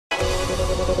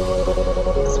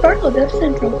Sparkle Depth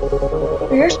Central,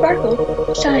 where your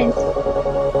sparkle shines.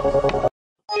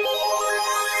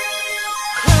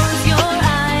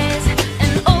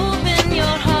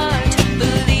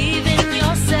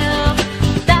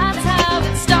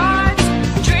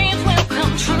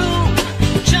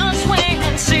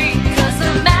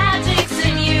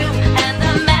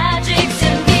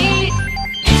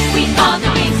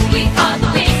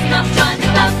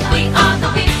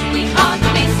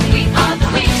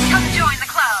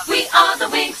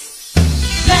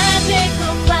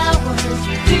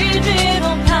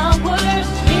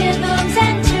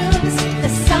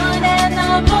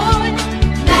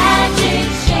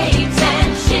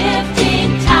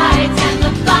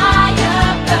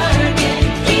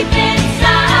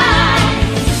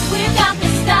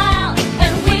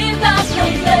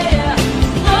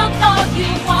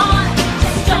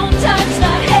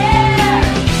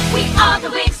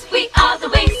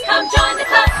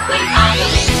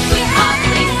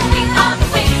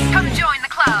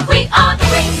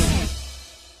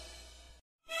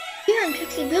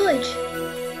 Pixie Village.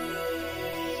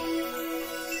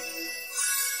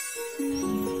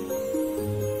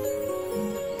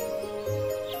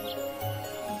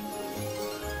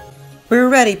 We're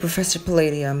ready, Professor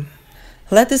Palladium.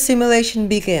 Let the simulation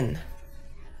begin.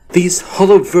 These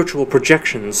hollowed virtual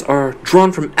projections are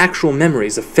drawn from actual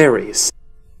memories of fairies.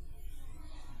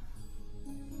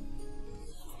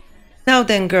 Now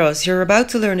then, girls, you're about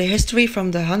to learn the history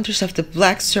from the Hunters of the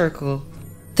Black Circle.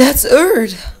 That's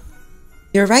Earth!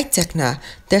 You're right, Tecna.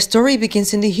 Their story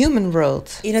begins in the human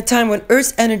world, in a time when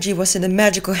Earth's energy was in the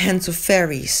magical hands of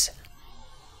fairies.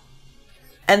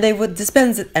 And they would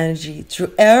dispense that energy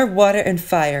through air, water and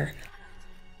fire.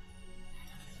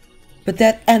 But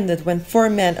that ended when 4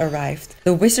 men arrived,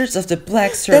 the Wizards of the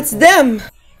Black Circle. That's them!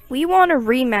 We want a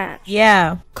rematch.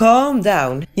 Yeah. Calm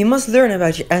down. You must learn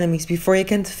about your enemies before you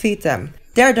can defeat them.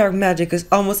 Their dark magic is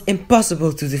almost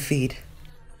impossible to defeat.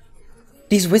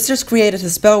 These wizards created a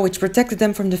spell which protected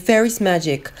them from the fairies'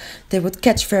 magic. They would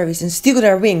catch fairies and steal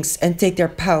their wings and take their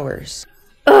powers.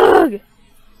 Ugh!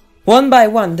 One by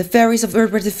one, the fairies of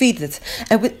Earth were defeated,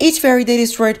 and with each fairy they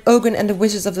destroyed, Ogun and the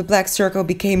Wizards of the Black Circle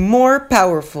became more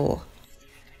powerful.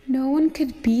 No one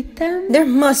could beat them? There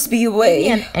must be a way.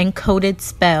 An encoded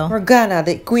spell. Morgana,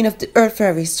 the queen of the Earth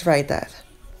Fairies, tried that.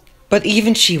 But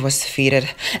even she was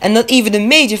defeated, and not even the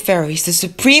major fairies, the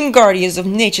supreme guardians of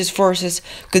nature's forces,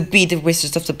 could beat the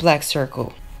Wizards of the Black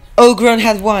Circle. Ogun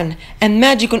had won, and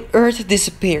magic on Earth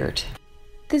disappeared.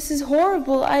 This is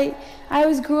horrible. I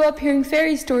always grew up hearing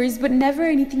fairy stories, but never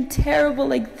anything terrible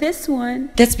like this one.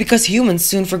 That's because humans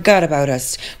soon forgot about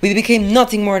us. We became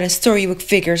nothing more than storybook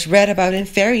figures read about in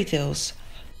fairy tales.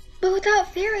 But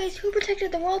without fairies, who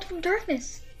protected the world from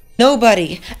darkness?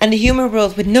 Nobody, and the human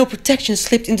world with no protection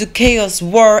slipped into chaos,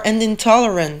 war and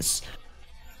intolerance.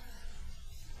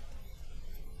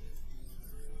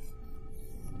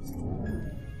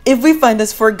 If we find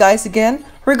those 4 guys again,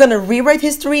 we're gonna rewrite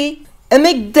history and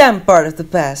make them part of the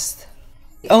past.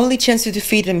 The only chance to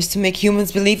defeat them is to make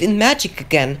humans believe in magic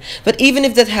again, but even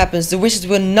if that happens, the wizards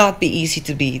will not be easy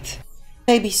to beat.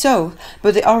 Maybe so,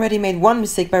 but they already made one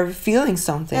mistake by revealing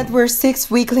something. That we're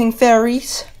 6 weakling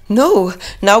fairies? No,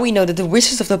 now we know that the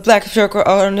Wizards of the Black Circle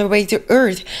are on their way to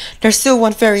Earth. There's still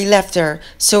 1 fairy left there,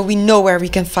 so we know where we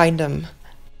can find them.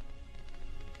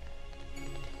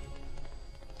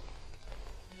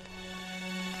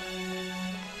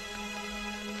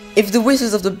 If the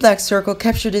Wizards of the Black Circle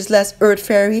capture this last Earth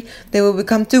fairy, they will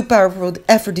become too powerful to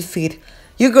ever defeat.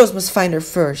 You girls must find her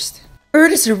first.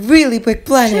 Earth is a really big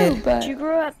planet. True, but You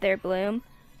grew up there, Bloom.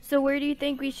 So where do you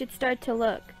think we should start to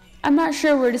look? I'm not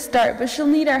sure where to start, but she'll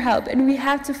need our help, and we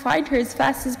have to find her as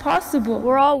fast as possible.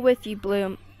 We're all with you,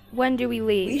 Bloom. When do we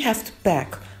leave? We have to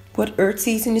pack. What Earth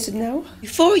season is it now?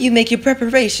 Before you make your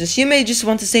preparations, you may just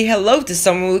want to say hello to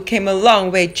someone who came a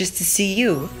long way just to see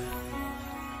you.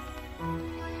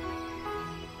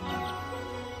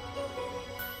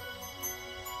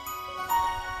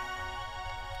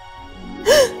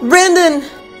 Brandon!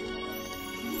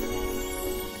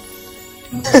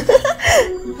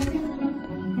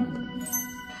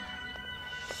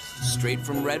 Straight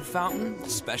from Red Fountain, the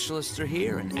specialists are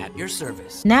here and at your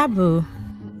service. Nabu.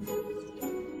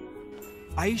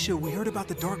 Aisha, we heard about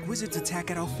the Dark Wizard's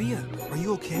attack at Althea. Are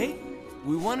you okay?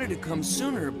 We wanted to come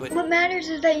sooner, but What matters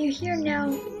is that you're here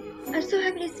now. I'm so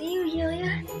happy to see you,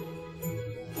 Helia.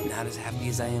 not as happy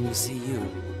as I am to see you.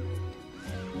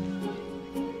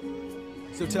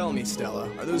 So tell me, Stella,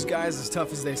 are those guys as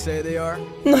tough as they say they are?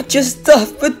 Not just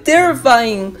tough, but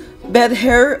terrifying. Bad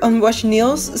hair, unwashed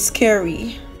nails,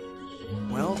 scary.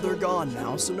 Well, they're gone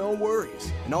now, so no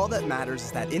worries. And all that matters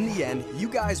is that in the end, you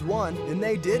guys won, and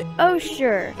they did it. Oh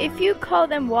sure, if you call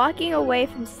them walking away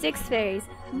from 6 fairies,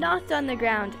 knocked on the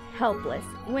ground, helpless,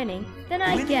 winning, then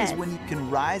I guess. Winning is when you can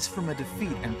rise from a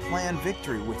defeat and plan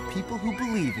victory with people who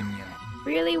believe in you.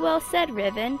 Really well said,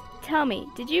 Riven. Tell me,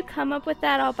 did you come up with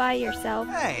that all by yourself?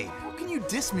 Hey, how can you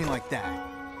diss me like that?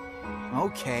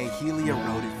 Okay, Helia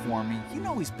wrote it for me. You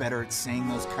know he's better at saying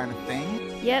those kind of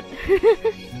things. Yep.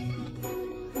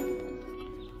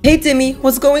 Hey Timmy,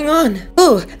 what's going on?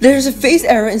 Oh, there's a phase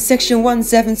error in section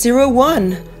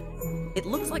 1701. It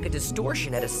looks like a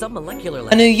distortion at a submolecular level.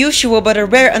 An unusual but a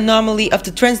rare anomaly of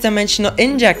the transdimensional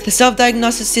inject. The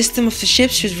self-diagnosis system of the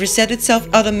ship should reset itself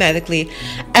automatically.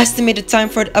 Estimated time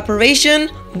for the operation,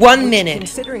 1 minute.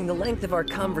 Considering the length of our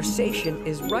conversation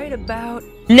is right about...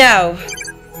 Now!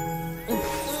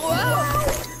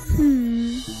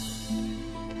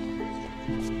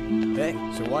 Hey,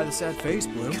 so why the sad face,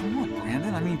 Bloom? Come on,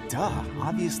 Brandon. I mean, duh.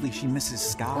 Obviously she misses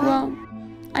Sky. Well,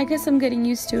 I guess I'm getting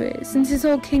used to it. Since this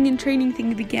whole king and training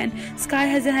thing began, Sky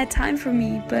hasn't had time for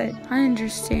me, but I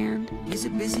understand. He's a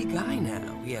busy guy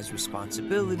now. He has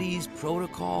responsibilities,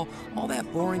 protocol, all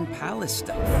that boring palace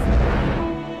stuff.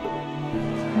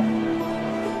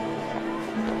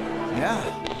 Yeah,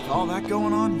 with all that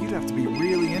going on, you'd have to be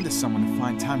really into someone to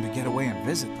find time to get away and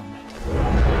visit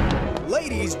them.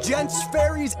 Ladies, gents,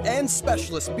 fairies, and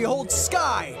specialists, behold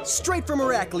Sky, straight from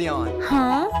Heraklion.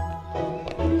 Huh?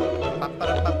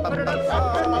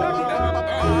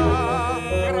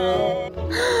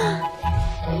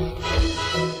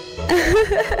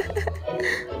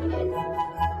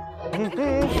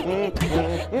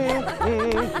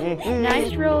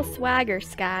 Nice roll swagger,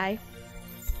 Sky.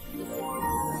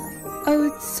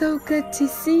 Oh, it's so good to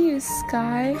see you,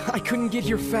 Sky. I couldn't get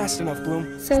here fast enough,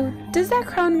 Bloom. So, does that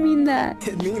crown mean that?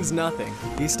 It means nothing.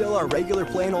 He's still our regular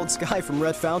plain old Sky from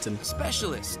Red Fountain.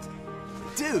 Specialist.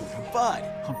 Dude, bud,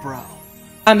 bro.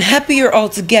 I'm happy you're all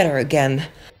together again.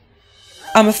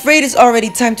 I'm afraid it's already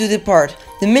time to depart.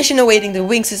 The mission awaiting the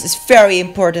Winxes is very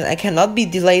important and cannot be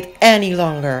delayed any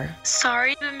longer.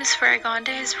 Sorry, but Miss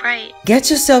Faragonda is right. Get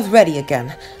yourself ready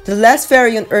again. The last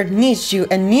fairy on Earth needs you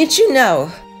and needs you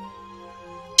now.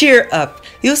 Cheer up.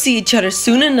 You'll see each other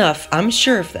soon enough. I'm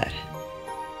sure of that.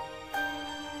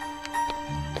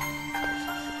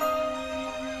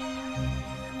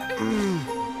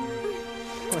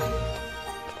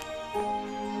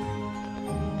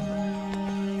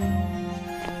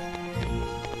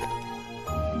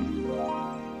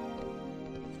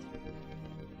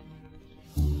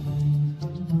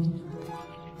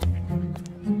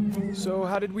 So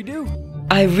how did we do?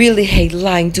 I really hate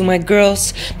lying to my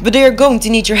girls, but they are going to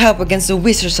need your help against the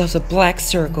Wizards of the Black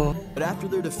Circle. But after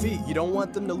their defeat, you don't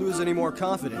want them to lose any more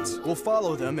confidence. We'll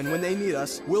follow them, and when they need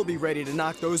us, we'll be ready to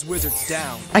knock those wizards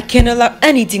down. I can't allow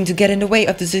anything to get in the way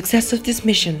of the success of this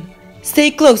mission.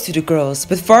 Stay close to the girls,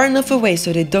 but far enough away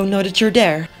so they don't know that you're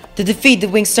there. The defeat the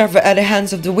Winx suffered at the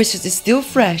hands of the Wizards is still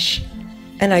fresh,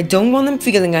 and I don't want them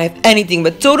feeling I have anything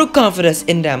but total confidence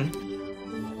in them.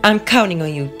 I'm counting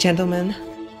on you, gentlemen.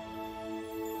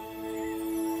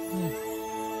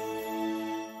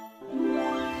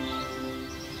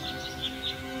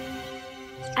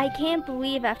 I can't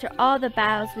believe after all the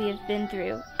battles we have been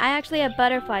through, I actually have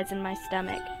butterflies in my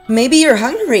stomach. Maybe you're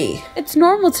hungry. It's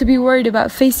normal to be worried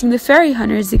about facing the fairy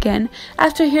hunters again.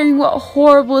 After hearing what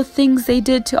horrible things they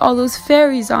did to all those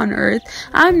fairies on Earth,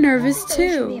 I'm nervous So we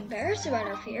should be too. embarrassed about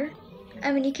our fear.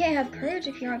 I mean, you can't have courage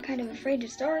if you aren't kind of afraid to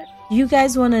start. You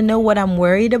guys want to know what I'm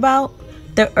worried about?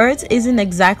 The Earth isn't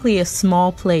exactly a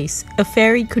small place. A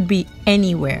fairy could be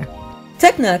anywhere.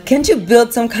 Tecna, can't you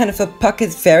build some kind of a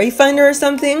pocket fairy finder or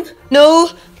something? No,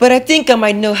 but I think I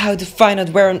might know how to find out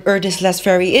where on Earth this last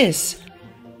fairy is.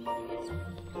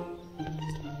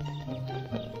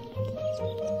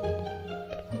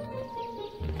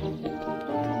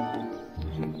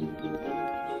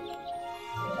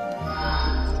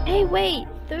 Hey, wait!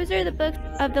 Those are the books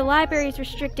of the library's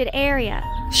restricted area.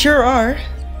 Sure are.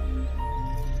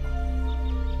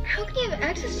 How can you have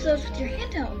access to those with your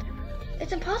handheld?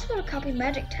 It's impossible to copy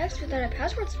magic text without a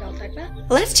password spell, Tecna.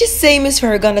 Let's just say Miss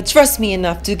Faragonda trusts me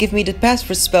enough to give me the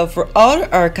password spell for all the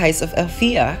archives of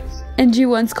Elfia. And you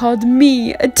once called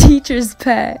me a teacher's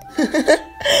pet.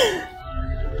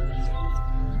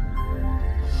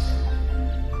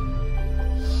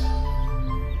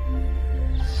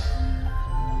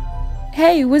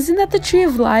 Hey, wasn't that the Tree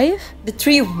of Life? The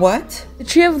Tree of what? The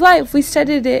Tree of Life, we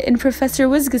studied it in Professor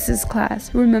Wizgus's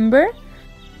class, remember?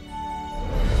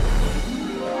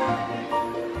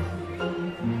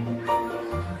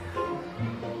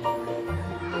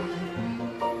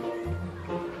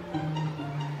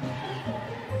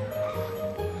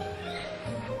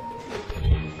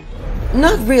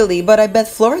 Not really, but I bet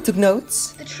Flora took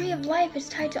notes. The Tree of Life is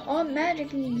tied to all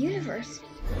magic in the universe.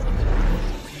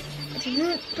 Its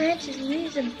roots, branches,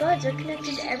 leaves, and buds are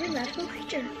connected to every magical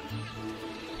creature.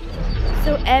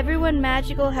 So everyone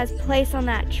magical has place on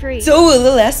that tree. So will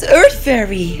the last Earth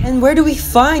Fairy! And where do we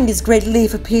find this great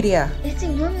Leafopedia? It's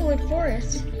in Gloomwood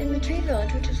Forest, in the tree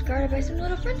village, which is guarded by some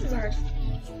little friends of ours.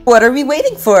 What are we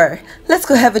waiting for? Let's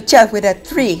go have a chat with that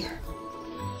tree.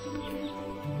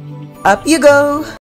 Up you go!